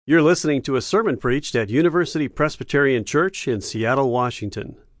You're listening to a sermon preached at University Presbyterian Church in Seattle,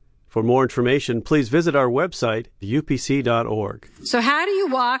 Washington. For more information, please visit our website, upc.org. So how do you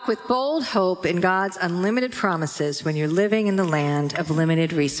walk with bold hope in God's unlimited promises when you're living in the land of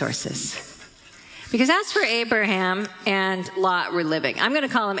limited resources? Because that's where Abraham and Lot were living. I'm going to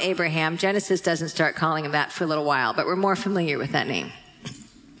call him Abraham. Genesis doesn't start calling him that for a little while, but we're more familiar with that name.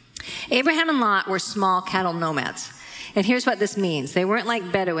 Abraham and Lot were small cattle nomads. And here's what this means. They weren't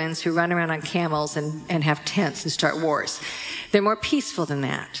like Bedouins who run around on camels and have tents and start wars. They're more peaceful than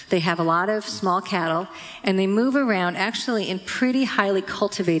that. They have a lot of small cattle, and they move around actually in pretty highly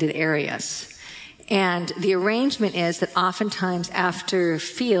cultivated areas. And the arrangement is that oftentimes after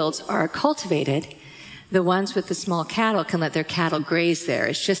fields are cultivated, the ones with the small cattle can let their cattle graze there.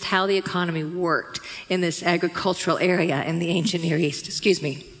 It's just how the economy worked in this agricultural area in the ancient Near East. Excuse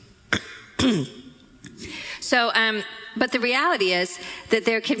me. But the reality is that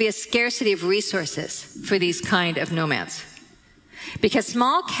there can be a scarcity of resources for these kind of nomads. Because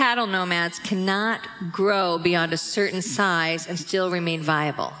small cattle nomads cannot grow beyond a certain size and still remain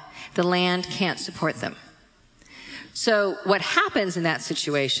viable. The land can't support them. So what happens in that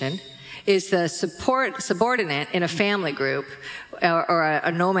situation is the subordinate in a family group or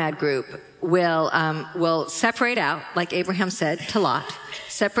a nomad group will separate out, like Abraham said to Lot,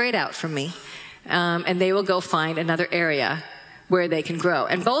 separate out from me. And they will go find another area where they can grow.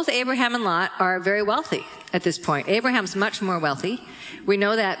 And both Abraham and Lot are very wealthy at this point. Abraham's much more wealthy. We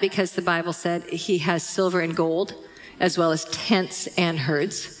know that because the Bible said he has silver and gold, as well as tents and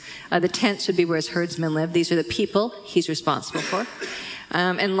herds. The tents would be where his herdsmen live. These are the people he's responsible for.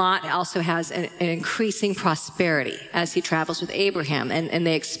 And Lot also has an increasing prosperity as he travels with Abraham. And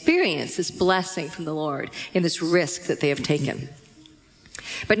they experience this blessing from the Lord in this risk that they have taken.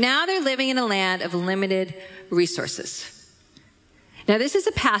 But now they're living in a land of limited resources. Now, this is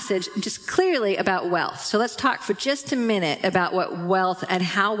a passage just clearly about wealth. So let's talk for just a minute about what wealth and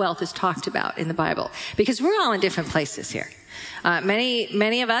how wealth is talked about in the Bible. Because we're all in different places here.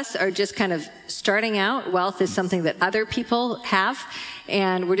 Many of us are just kind of starting out. Wealth is something that other people have,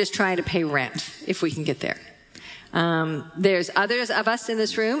 and we're just trying to pay rent if we can get there. There's others of us in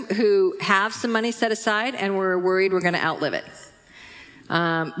this room who have some money set aside, and we're worried we're going to outlive it.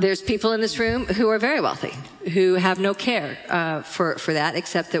 There's people in this room who are very wealthy, who have no care for that,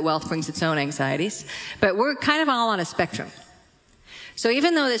 except that wealth brings its own anxieties. But we're kind of all on a spectrum. So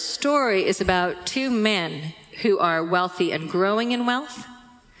even though this story is about two men who are wealthy and growing in wealth,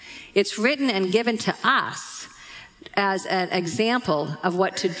 it's written and given to us as an example of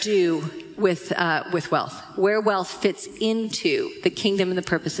what to do with wealth, where wealth fits into the kingdom and the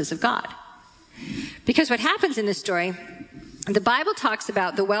purposes of God. Because what happens in this story, the Bible talks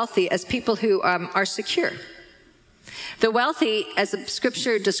about the wealthy as people who are secure. The wealthy, as the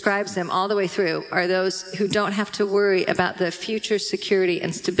scripture describes them all the way through, are those who don't have to worry about the future security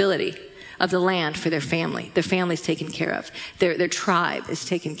and stability of the land for their family. Their family's taken care of. Their tribe is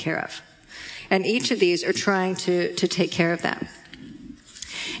taken care of. And each of these are trying to take care of that.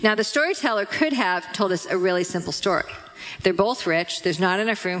 Now, the storyteller could have told us a really simple story. They're both rich. There's not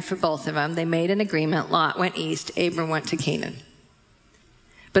enough room for both of them. They made an agreement. Lot went east. Abram went to Canaan.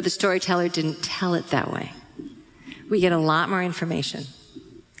 But the storyteller didn't tell it that way. We get a lot more information.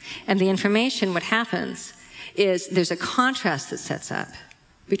 And the information, what happens is there's a contrast that sets up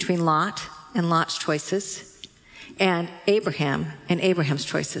between Lot and Lot's choices and Abraham and Abraham's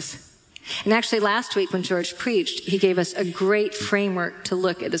choices. And actually last week when George preached, he gave us a great framework to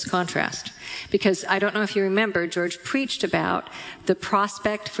look at this contrast. Because I don't know if you remember, George preached about the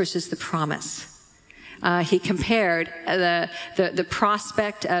prospect versus the promise. He compared the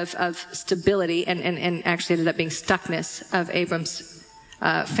prospect of stability and actually ended up being stuckness of Abram's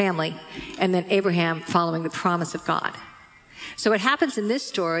family, and then Abraham following the promise of God. So what happens in this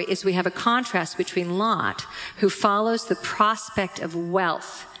story is we have a contrast between Lot, who follows the prospect of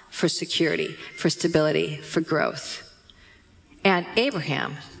wealth for security, for stability, for growth, and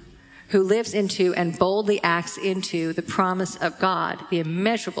Abraham, who lives into and boldly acts into the promise of God, the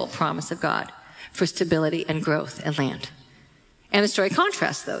immeasurable promise of God for stability and growth and land. And the story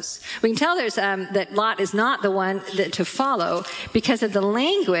contrasts those. We can tell that Lot is not the one to follow because of the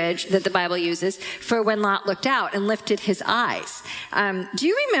language that the Bible uses for when Lot looked out and lifted his eyes. Do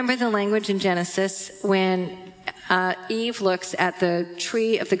you remember the language in Genesis when Eve looks at the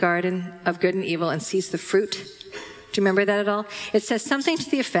tree of the garden of good and evil and sees the fruit? Do you remember that at all? It says something to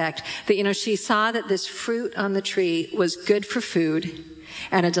the effect that, she saw that this fruit on the tree was good for food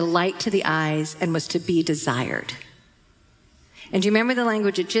and a delight to the eyes and was to be desired. And do you remember the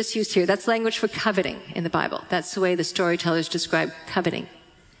language it just used here? That's language for coveting in the Bible. That's the way the storytellers describe coveting.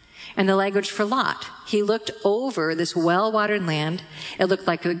 And the language for Lot, he looked over this well-watered land. It looked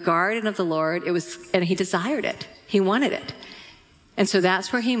like the garden of the Lord. And he desired it. He wanted it. And so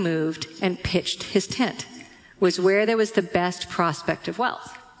that's where he moved and pitched his tent, was where there was the best prospect of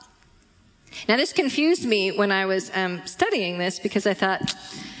wealth. Now, this confused me when I was studying this, because I thought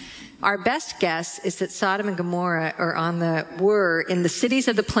our best guess is that Sodom and Gomorrah were in the cities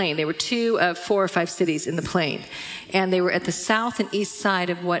of the plain. They were 2 of 4 or 5 cities in the plain. And they were at the south and east side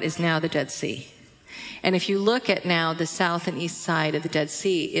of what is now the Dead Sea. And if you look at now the south and east side of the Dead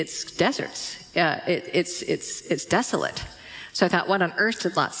Sea, it's deserts. It's desolate. So I thought, what on earth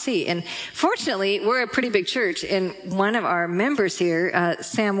did Lot see? And fortunately, we're a pretty big church, and one of our members here,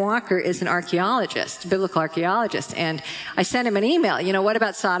 Sam Walker, is an archaeologist, biblical archaeologist, and I sent him an email, what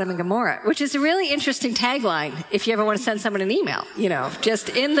about Sodom and Gomorrah? Which is a really interesting tagline if you ever want to send someone an email, just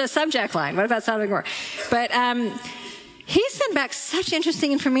in the subject line, what about Sodom and Gomorrah? But he sent back such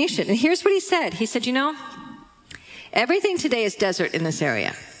interesting information, and here's what he said. He said, everything today is desert in this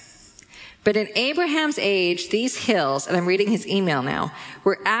area. But in Abraham's age, these hills, and I'm reading his email now,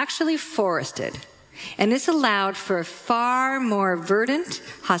 were actually forested. And this allowed for a far more verdant,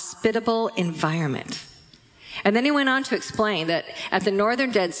 hospitable environment. And then he went on to explain that at the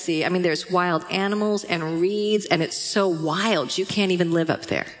northern Dead Sea, there's wild animals and reeds, and it's so wild you can't even live up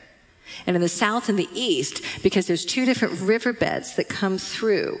there. And in the south and the east, because there's 2 different riverbeds that come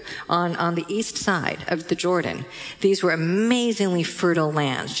through on the east side of the Jordan, these were amazingly fertile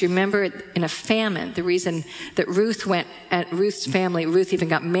lands. Do you remember in a famine, the reason that Ruth's family, Ruth even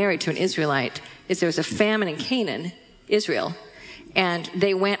got married to an Israelite, is there was a famine in Canaan, Israel, and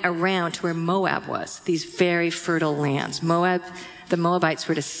they went around to where Moab was, these very fertile lands. The Moabites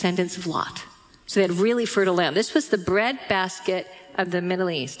were descendants of Lot. So they had really fertile land. This was the breadbasket of the Middle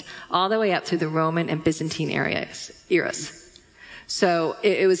East, all the way up through the Roman and Byzantine eras. So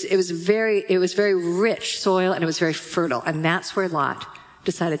it was very rich soil, and it was very fertile, and that's where Lot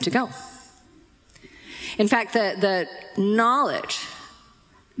decided to go. In fact, the knowledge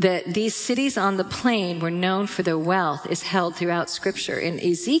that these cities on the plain were known for their wealth is held throughout Scripture. In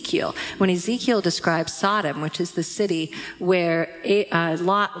Ezekiel, when Ezekiel describes Sodom, which is the city where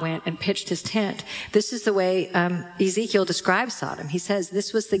Lot went and pitched his tent, this is the way Ezekiel describes Sodom. He says,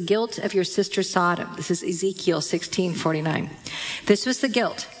 "This was the guilt of your sister Sodom." This is Ezekiel 16:49. This was the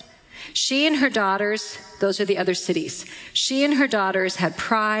guilt. She and her daughters, those are the other cities. She and her daughters had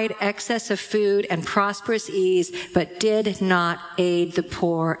pride, excess of food, and prosperous ease, but did not aid the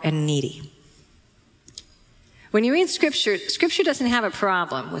poor and needy. When you read Scripture, Scripture doesn't have a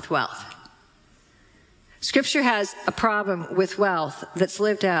problem with wealth. Scripture has a problem with wealth that's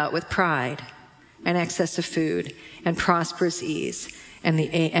lived out with pride and excess of food and prosperous ease and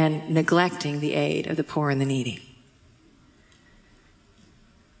neglecting the aid of the poor and the needy.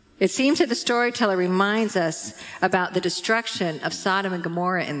 It seems that the storyteller reminds us about the destruction of Sodom and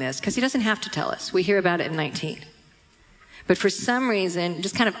Gomorrah in this, because he doesn't have to tell us. We hear about it in 19. But for some reason,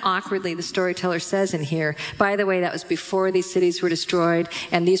 just kind of awkwardly, the storyteller says in here, by the way, that was before these cities were destroyed,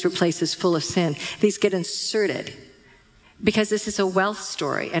 and these were places full of sin. These get inserted because this is a wealth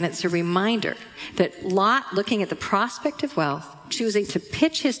story, and it's a reminder that Lot, looking at the prospect of wealth, choosing to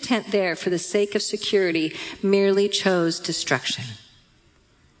pitch his tent there for the sake of security, merely chose destruction.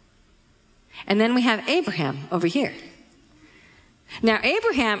 And then we have Abraham over here. Now,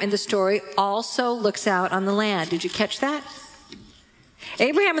 Abraham in the story also looks out on the land. Did you catch that?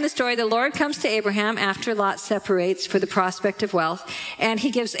 Abraham in the story, the Lord comes to Abraham after Lot separates for the prospect of wealth, and he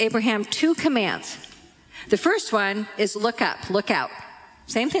gives Abraham 2 commands. The first one is look up, look out.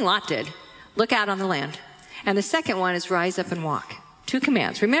 Same thing Lot did. Look out on the land. And the second one is rise up and walk. 2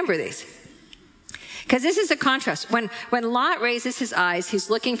 commands. Remember these. Because this is a contrast. When Lot raises his eyes, he's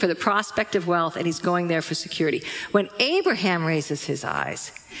looking for the prospect of wealth, and he's going there for security. When Abraham raises his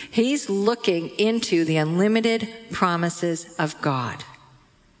eyes, he's looking into the unlimited promises of God.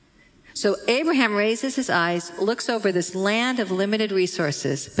 So Abraham raises his eyes, looks over this land of limited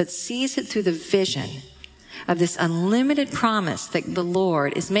resources, but sees it through the vision of this unlimited promise that the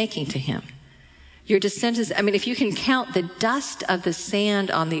Lord is making to him. Your descendants, if you can count the dust of the sand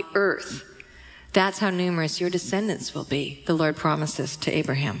on the earth, that's how numerous your descendants will be, the Lord promises to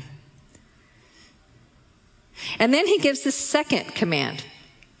Abraham. And then he gives the second command,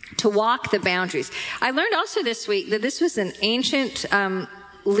 to walk the boundaries. I learned also this week that this was an ancient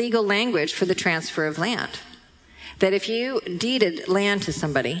legal language for the transfer of land. That if you deeded land to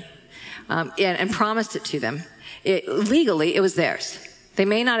somebody and promised it to them, legally it was theirs. They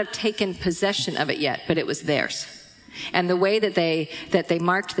may not have taken possession of it yet, but it was theirs. And the way that they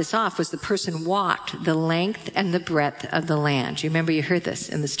marked this off was the person walked the length and the breadth of the land. You remember you heard this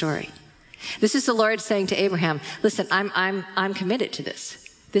in the story. This is the Lord saying to Abraham, listen, I'm committed to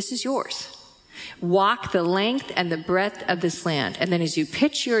this. This is yours. Walk the length and the breadth of this land. And then as you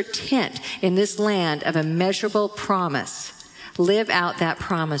pitch your tent in this land of immeasurable promise, live out that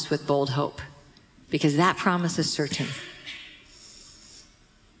promise with bold hope, because that promise is certain.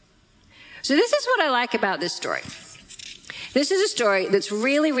 So this is what I like about this story. This is a story that's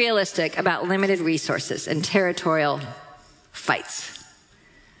really realistic about limited resources and territorial fights.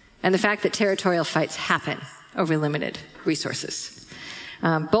 And the fact that territorial fights happen over limited resources.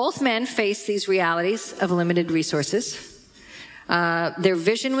 Both men faced these realities of limited resources. Their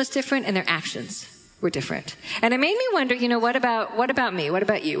vision was different and their actions were different. And it made me wonder, what about me? What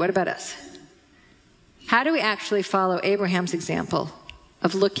about you? What about us? How do we actually follow Abraham's example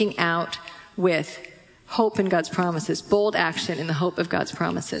of looking out with hope in God's promises, bold action in the hope of God's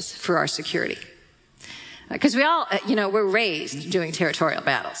promises for our security? Because we all, we're raised doing territorial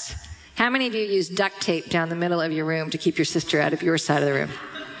battles. How many of you use duct tape down the middle of your room to keep your sister out of your side of the room?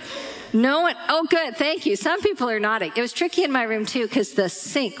 No one? Oh, good. Thank you. Some people are nodding. It was tricky in my room, too, because the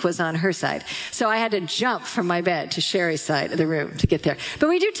sink was on her side. So I had to jump from my bed to Sherry's side of the room to get there. But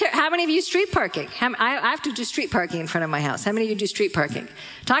we do, how many of you street parking? I have to do street parking in front of my house. How many of you do street parking?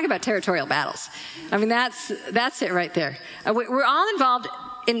 Talk about territorial battles. I mean, that's it right there. We're all involved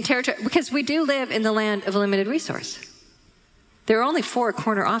in territory, because we do live in the land of limited resource. There are only 4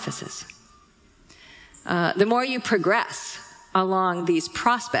 corner offices. The more you progress along these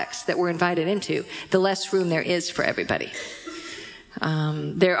prospects that we're invited into, the less room there is for everybody.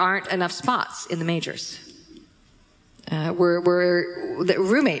 There aren't enough spots in the majors. We're the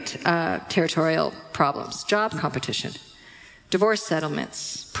roommate territorial problems, job competition, divorce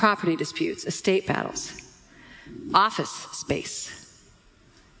settlements, property disputes, estate battles, office space,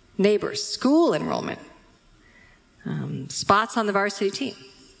 neighbors, school enrollment, spots on the varsity team.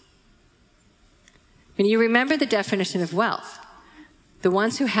 And you remember the definition of wealth. The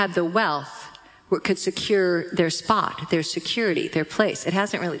ones who had the wealth could secure their spot, their security, their place. It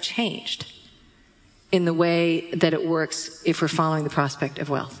hasn't really changed in the way that it works if we're following the prospect of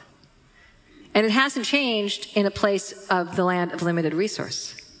wealth. And it hasn't changed in a place of the land of limited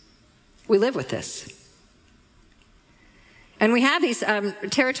resource. We live with this. And we have these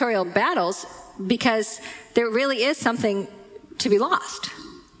territorial battles because there really is something to be lost.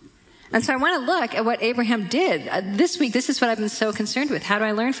 And so I want to look at what Abraham did. This week, this is what I've been so concerned with. How do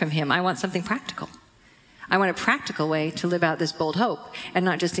I learn from him? I want something practical. I want a practical way to live out this bold hope and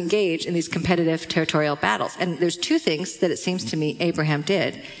not just engage in these competitive territorial battles. And there's 2 things that it seems to me Abraham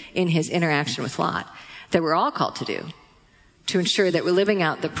did in his interaction with Lot that we're all called to do to ensure that we're living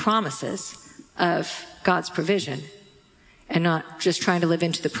out the promises of God's provision and not just trying to live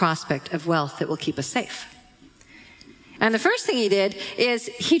into the prospect of wealth that will keep us safe. And the first thing he did is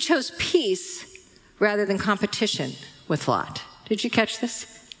he chose peace rather than competition with Lot. Did you catch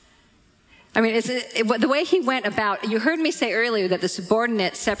this? I mean, the way he went about, you heard me say earlier that the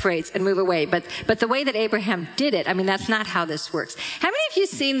subordinate separates and move away, but the way that Abraham did it, I mean, that's not how this works. How many of you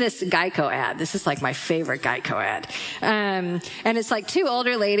seen this Geico ad? This is like my favorite Geico ad. And it's like 2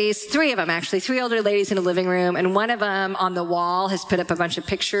 older ladies, 3 of them actually, 3 older ladies in a living room, and one of them on the wall has put up a bunch of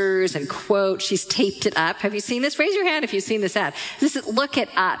pictures and quotes. She's taped it up. Have you seen this? Raise your hand if you've seen this ad. Look it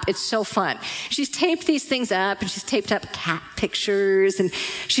up. It's so fun. She's taped these things up, and she's taped up cat pictures, and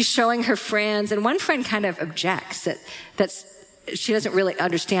she's showing her friends. And one friend kind of objects that she doesn't really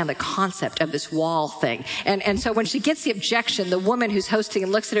understand the concept of this wall thing. And so when she gets the objection, the woman who's hosting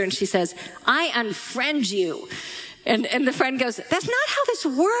and looks at her and she says, "I unfriend you." And the friend goes, "That's not how this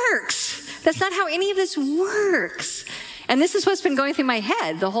works. That's not how any of this works." And this is what's been going through my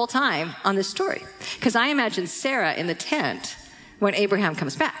head the whole time on this story. Because I imagine Sarah in the tent when Abraham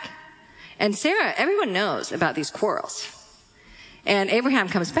comes back. And Sarah, everyone knows about these quarrels. And Abraham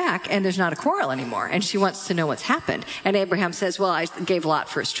comes back, and there's not a quarrel anymore. And she wants to know what's happened. And Abraham says, "Well, I gave Lot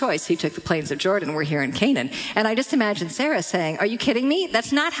first choice. He took the plains of Jordan. We're here in Canaan." And I just imagine Sarah saying, "Are you kidding me?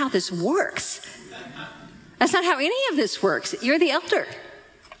 That's not how this works. That's not how any of this works. You're the elder.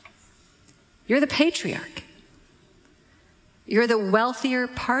 You're the patriarch. You're the wealthier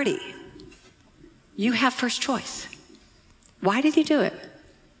party. You have first choice. Why did you do it?"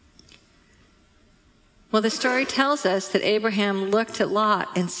 Well, the story tells us that Abraham looked at Lot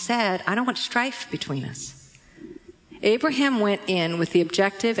and said, "I don't want strife between us." Abraham went in with the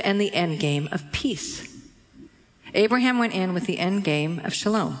objective and the end game of peace. Abraham went in with the end game of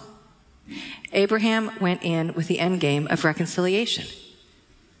shalom. Abraham went in with the end game of reconciliation.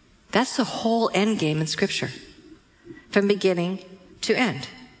 That's the whole end game in Scripture. from beginning to end.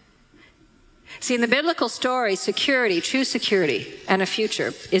 See, in the biblical story, security, true security, and a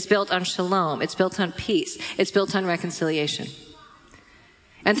future is built on shalom. It's built on peace. It's built on reconciliation.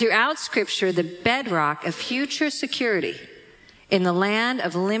 And throughout Scripture, the bedrock of future security in the land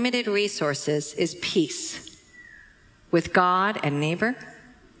of limited resources is peace with God and neighbor.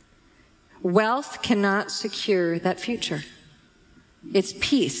 Wealth cannot secure that future. It's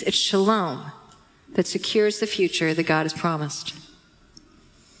peace, it's shalom that secures the future that God has promised.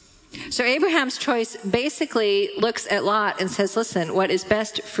 So Abraham's choice basically looks at Lot and says, listen, what is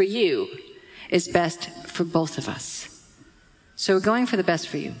best for you is best for both of us. So we're going for the best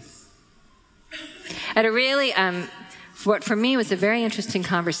for you. At a really, what for me was a very interesting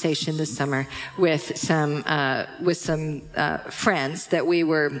conversation this summer with some friends that we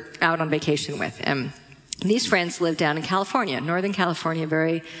were out on vacation with. And these friends live down in California, Northern California,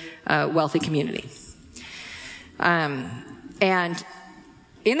 very wealthy community. And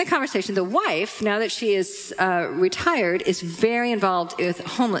in the conversation, the wife, now that she is retired, is very involved with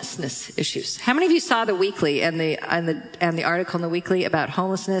homelessness issues. How many of you saw the Weekly and the article in the Weekly about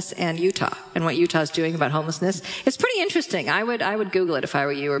homelessness and Utah and what Utah is doing about homelessness? It's pretty interesting. I would Google it if I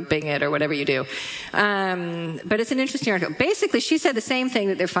were you, or Bing it, or whatever you do. But it's an interesting article. Basically, she said the same thing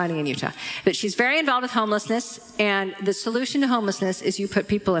that they're finding in Utah, that she's very involved with homelessness, and the solution to homelessness is you put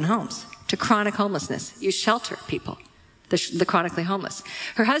people in homes, to chronic homelessness. You shelter people. The chronically homeless.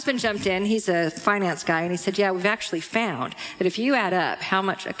 Her husband jumped in, he's a finance guy, and he said, yeah, we've actually found that if you add up how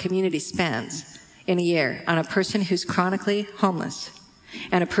much a community spends in a year on a person who's chronically homeless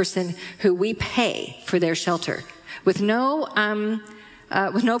and a person who we pay for their shelter with no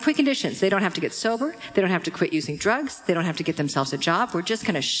preconditions. They don't have to get sober, they don't have to quit using drugs, they don't have to get themselves a job, we're just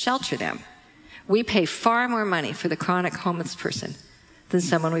going to shelter them. We pay far more money for the chronic homeless person than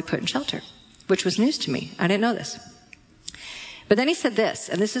someone we put in shelter, which was news to me. I didn't know this. But then he said this,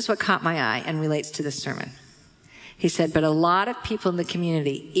 and this is what caught my eye and relates to this sermon. He said, but a lot of people in the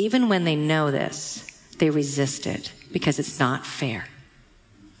community, even when they know this, they resist it because it's not fair.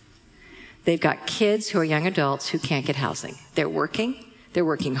 They've got kids who are young adults who can't get housing. They're working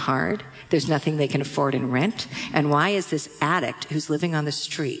hard, there's nothing they can afford in rent, and why is this addict who's living on the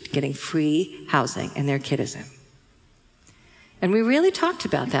street getting free housing and their kid isn't? And we really talked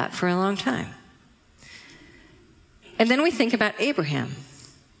about that for a long time. And then we think about Abraham.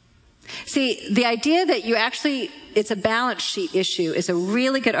 See, the idea that it's a balance sheet issue is a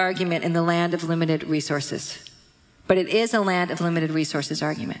really good argument in the land of limited resources. But it is a land of limited resources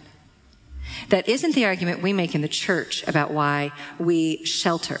argument. That isn't the argument we make in the church about why we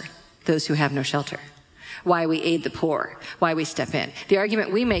shelter those who have no shelter, why we aid the poor, why we step in. The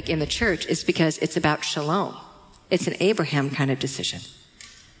argument we make in the church is because it's about shalom. It's an Abraham kind of decision.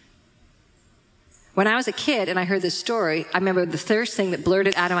 When I was a kid and I heard this story, I remember the first thing that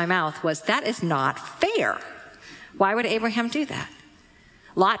blurted out of my mouth was, that is not fair. Why would Abraham do that?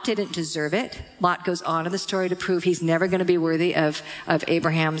 Lot didn't deserve it. Lot goes on in the story to prove he's never going to be worthy of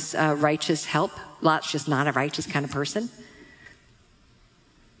Abraham's righteous help. Lot's just not a righteous kind of person.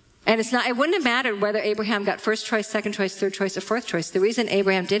 And it wouldn't have mattered whether Abraham got first choice, second choice, third choice, or fourth choice. The reason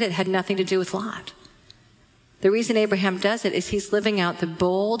Abraham did it had nothing to do with Lot. The reason Abraham does it is he's living out the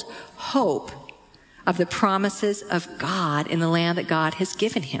bold hope of the promises of God in the land that God has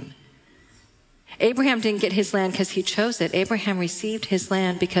given him. Abraham didn't get his land because he chose it. Abraham received his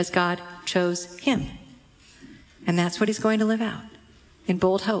land because God chose him. And that's what he's going to live out, in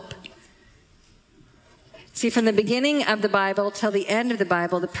bold hope. See, from the beginning of the Bible till the end of the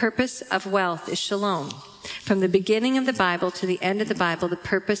Bible, the purpose of wealth is shalom. From the beginning of the Bible to the end of the Bible, the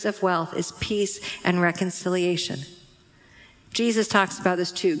purpose of wealth is peace and reconciliation. Jesus talks about this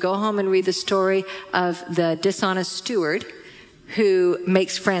too. Go home and read the story of the dishonest steward who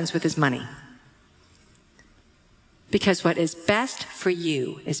makes friends with his money. Because what is best for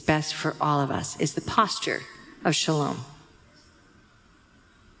you is best for all of us, is the posture of shalom.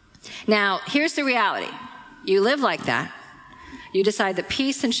 Now, here's the reality. You live like that. You decide that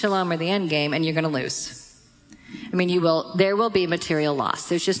peace and shalom are the end game, and you're going to lose. I mean, there will be material loss.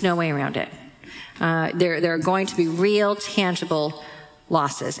 There's just no way around it. There are going to be real, tangible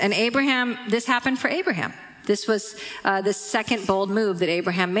losses. And this happened for Abraham. This was the second bold move that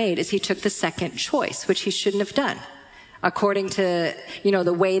Abraham made, is he took the second choice, which he shouldn't have done, according to,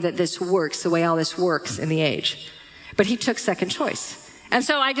 the way that this works, the way all this works in the age. But he took second choice. And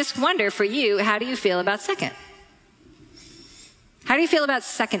so I just wonder for you, how do you feel about second? How do you feel about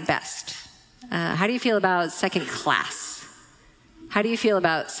second best? How do you feel about second class? How do you feel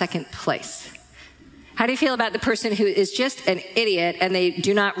about second place? How do you feel about the person who is just an idiot and they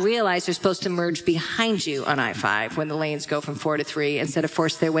do not realize they're supposed to merge behind you on I-5 when the lanes go from 4 to 3 instead of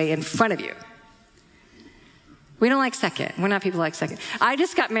force their way in front of you? We don't like second. We're not people who like second. I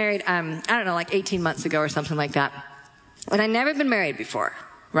just got married, I don't know, like 18 months ago or something like that. And I'd never been married before,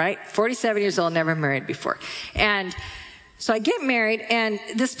 right? 47 years old, never married before. And so I get married, and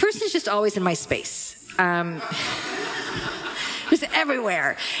this person is just always in my space. Just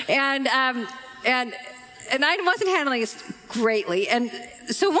everywhere. And I wasn't handling this greatly. And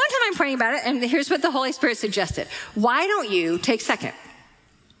so one time I'm praying about it, and here's what the Holy Spirit suggested. Why don't you take second?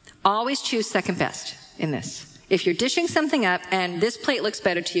 Always choose second best in this. If you're dishing something up and this plate looks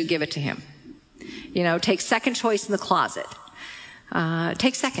better to you, give it to him. You know, take second choice in the closet.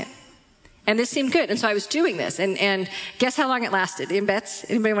 Take second. And this seemed good. And so I was doing this. And guess how long it lasted? In bets?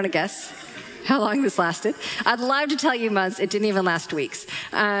 Anybody want to guess how long this lasted? I'd love to tell you months. It didn't even last weeks.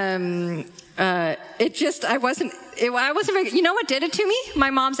 I wasn't very, you know what did it to me?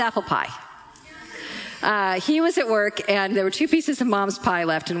 My mom's apple pie. He was at work, and there were 2 pieces of mom's pie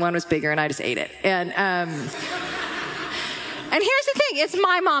left, and one was bigger, and I just ate it. And here's the thing. It's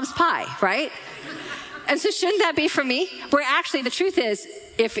my mom's pie, right? And so shouldn't that be for me? Where actually the truth is,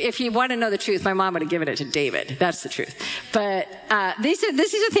 if you want to know the truth, my mom would have given it to David. That's the truth. But these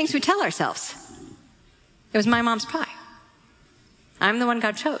are things we tell ourselves. It was my mom's pie. I'm the one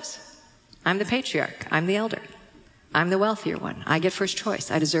God chose. I'm the patriarch. I'm the elder. I'm the wealthier one. I get first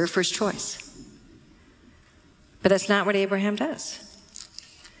choice. I deserve first choice. But that's not what Abraham does.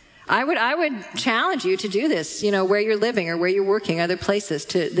 I would challenge you to do this, you know, where you're living or where you're working, other places,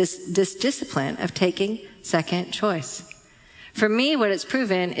 to this discipline of taking second choice. For me, what it's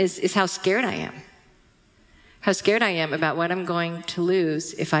proven is how scared I am. How scared I am about what I'm going to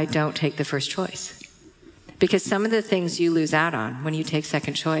lose if I don't take the first choice. Because some of the things you lose out on when you take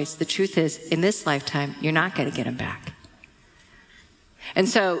second choice, the truth is, in this lifetime, you're not going to get them back. And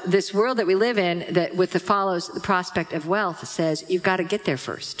so this world that we live in, that with the prospect of wealth, says you've got to get there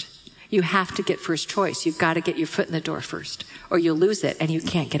first. You have to get first choice. You've got to get your foot in the door first, or you'll lose it and you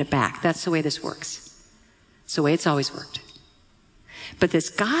can't get it back. That's the way this works. It's the way it's always worked. But this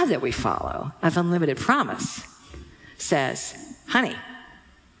God that we follow, of unlimited promise, says, honey,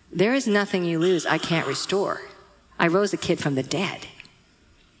 there is nothing you lose I can't restore. I rose a kid from the dead.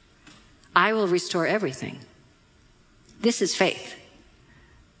 I will restore everything. This is faith.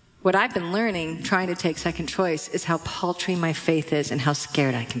 What I've been learning, trying to take second choice, is how paltry my faith is and how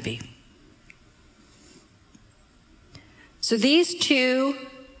scared I can be. So these 2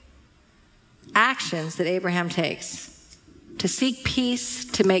 actions that Abraham takes, to seek peace,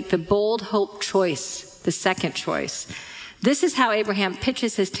 to make the bold hope choice, the second choice, this is how Abraham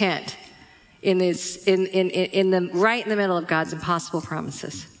pitches his tent right in the middle of God's impossible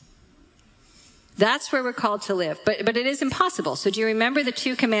promises. That's where we're called to live. But it is impossible. So do you remember the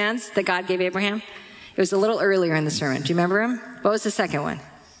 2 commands that God gave Abraham? It was a little earlier in the sermon. Do you remember them? What was the second one?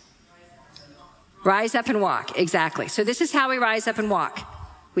 Rise up and walk. Exactly. So this is how we rise up and walk.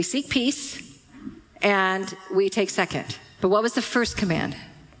 We seek peace, and we take second. But what was the first command?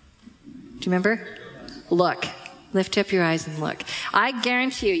 Do you remember? Look. Lift up your eyes and look. I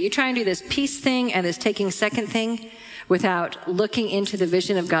guarantee you try and do this peace thing and this taking second thing without looking into the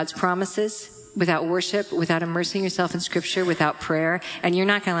vision of God's promises, without worship, without immersing yourself in Scripture, without prayer, and you're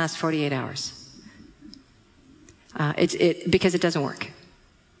not going to last 48 hours. Because it doesn't work.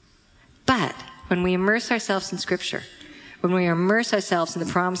 But when we immerse ourselves in Scripture, when we immerse ourselves in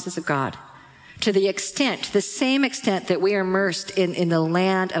the promises of God, to the same extent that we are immersed in the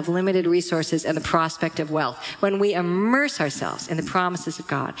land of limited resources and the prospect of wealth, when we immerse ourselves in the promises of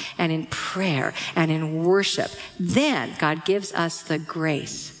God and in prayer and in worship, then God gives us the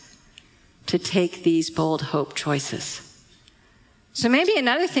grace to take these bold hope choices. So maybe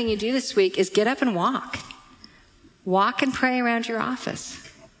another thing you do this week is get up and walk. Walk and pray around your office.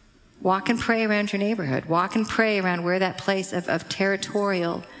 Walk and pray around your neighborhood. Walk and pray around where that place of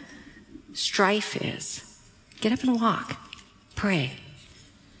territorial strife is. Get up and walk. Pray.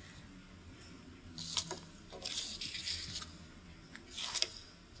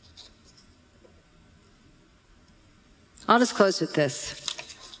 I'll just close with this.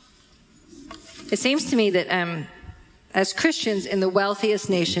 It seems to me that as Christians in the wealthiest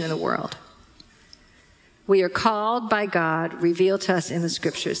nation in the world, we are called by God, revealed to us in the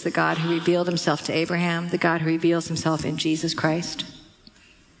Scriptures, the God who revealed himself to Abraham, the God who reveals himself in Jesus Christ,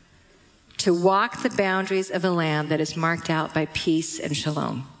 to walk the boundaries of a land that is marked out by peace and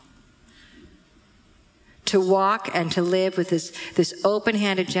shalom. To walk and to live with this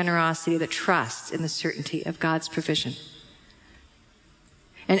open-handed generosity that trusts in the certainty of God's provision.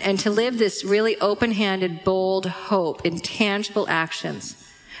 and to live this really open-handed, bold hope in tangible actions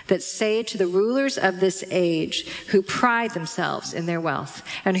that say to the rulers of this age who pride themselves in their wealth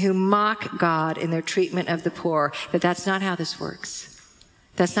and who mock God in their treatment of the poor, that that's not how this works.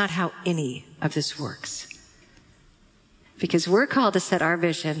 That's not how any of this works. Because we're called to set our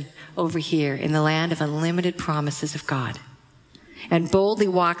vision over here in the land of unlimited promises of God and boldly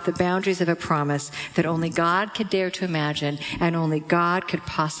walk the boundaries of a promise that only God could dare to imagine and only God could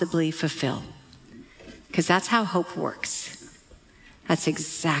possibly fulfill. Because that's how hope works. That's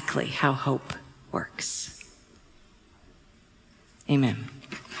exactly how hope works. Amen.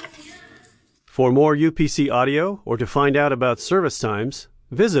 For more UPC audio or to find out about service times,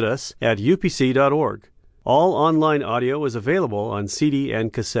 visit us at upc.org. All online audio is available on CD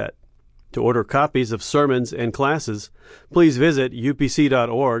and cassette. To order copies of sermons and classes, please visit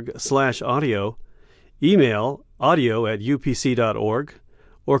upc.org/audio, email audio@upc.org,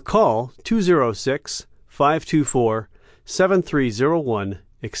 or call 206-524-7301,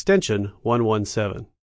 extension 117.